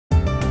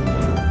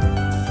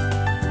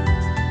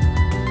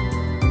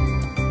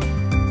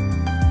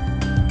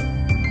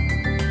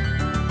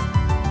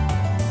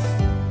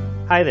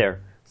Hi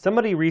there.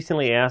 Somebody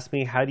recently asked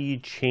me, how do you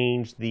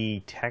change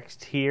the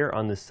text here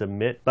on the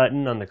submit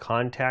button on the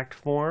contact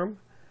form?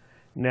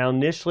 Now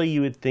initially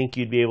you would think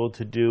you'd be able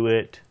to do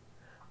it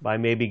by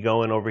maybe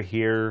going over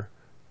here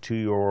to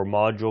your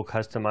module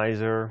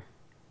customizer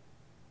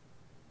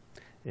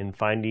and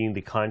finding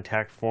the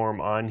contact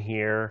form on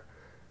here.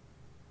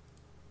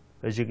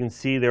 As you can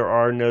see, there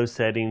are no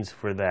settings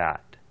for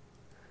that.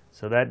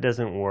 So that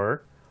doesn't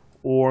work.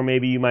 Or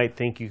maybe you might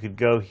think you could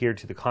go here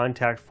to the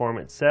contact form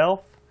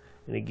itself.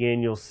 And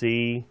again, you'll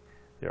see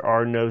there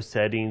are no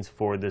settings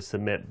for the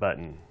submit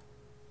button.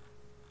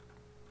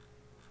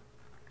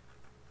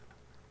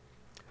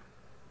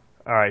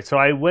 Alright, so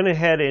I went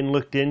ahead and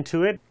looked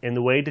into it, and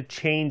the way to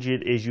change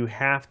it is you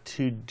have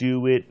to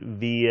do it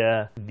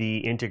via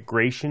the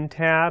integration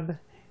tab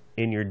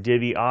in your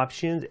Divi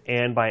options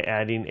and by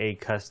adding a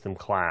custom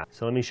class.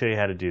 So let me show you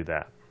how to do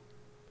that.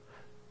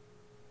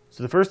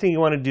 So the first thing you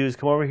want to do is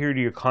come over here to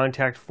your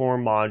contact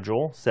form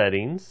module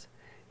settings,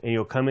 and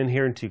you'll come in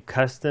here into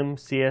custom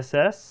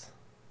CSS,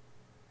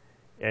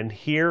 and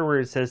here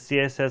where it says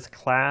CSS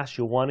class,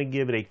 you'll want to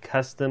give it a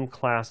custom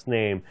class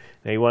name.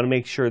 Now you want to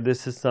make sure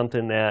this is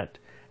something that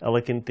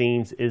Elegant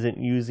Themes isn't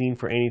using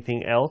for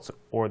anything else,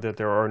 or that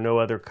there are no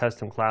other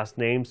custom class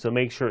names, so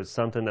make sure it's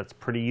something that's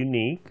pretty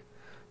unique.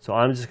 So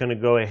I'm just going to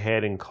go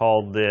ahead and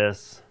call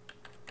this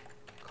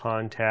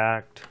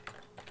contact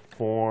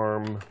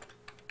form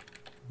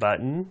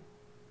button.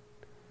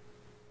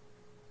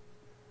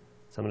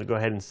 So I'm going to go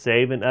ahead and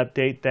save and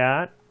update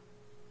that.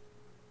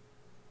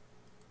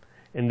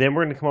 And then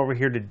we're going to come over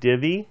here to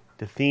Divi,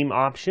 to theme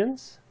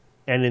options.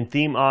 And in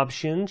theme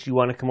options, you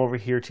want to come over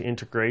here to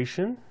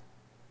integration.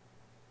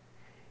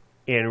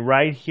 And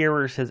right here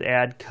where it says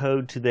add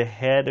code to the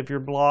head of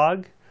your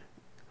blog,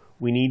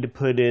 we need to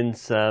put in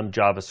some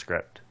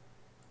JavaScript.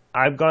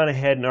 I've gone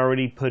ahead and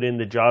already put in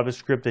the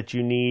JavaScript that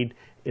you need.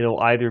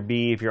 It'll either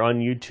be, if you're on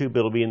YouTube,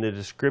 it'll be in the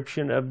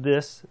description of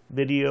this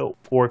video,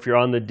 or if you're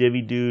on the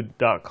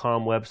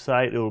dividude.com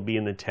website, it will be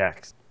in the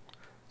text.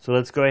 So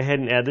let's go ahead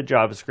and add the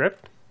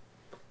JavaScript.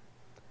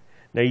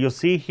 Now you'll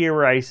see here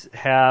where I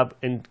have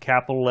in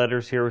capital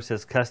letters here where it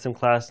says custom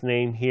class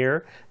name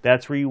here.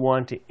 That's where you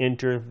want to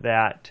enter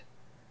that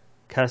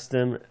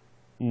custom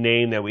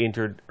name that we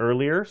entered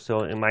earlier.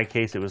 So in my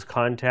case, it was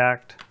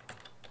contact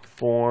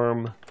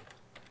form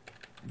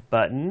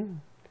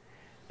button.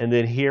 And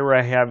then here where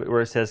I have it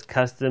where it says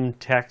custom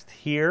text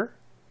here,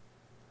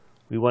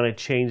 we want to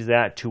change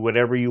that to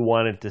whatever you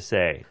want it to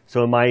say.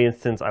 So in my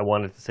instance, I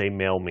want it to say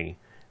mail me.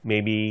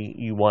 Maybe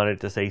you want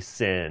it to say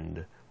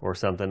send or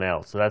something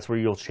else. So that's where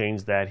you'll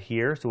change that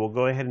here. So we'll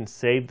go ahead and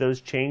save those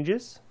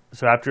changes.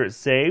 So after it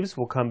saves,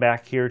 we'll come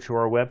back here to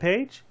our web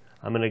page.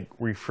 I'm going to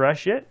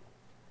refresh it,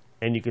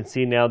 and you can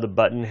see now the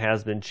button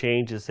has been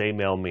changed to say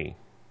mail me.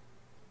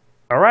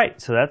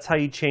 Alright, so that's how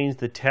you change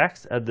the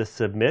text of the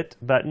submit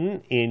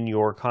button in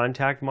your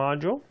contact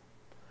module.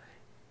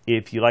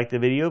 If you like the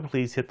video,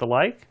 please hit the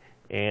like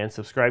and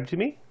subscribe to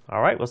me.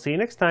 Alright, we'll see you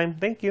next time.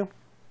 Thank you.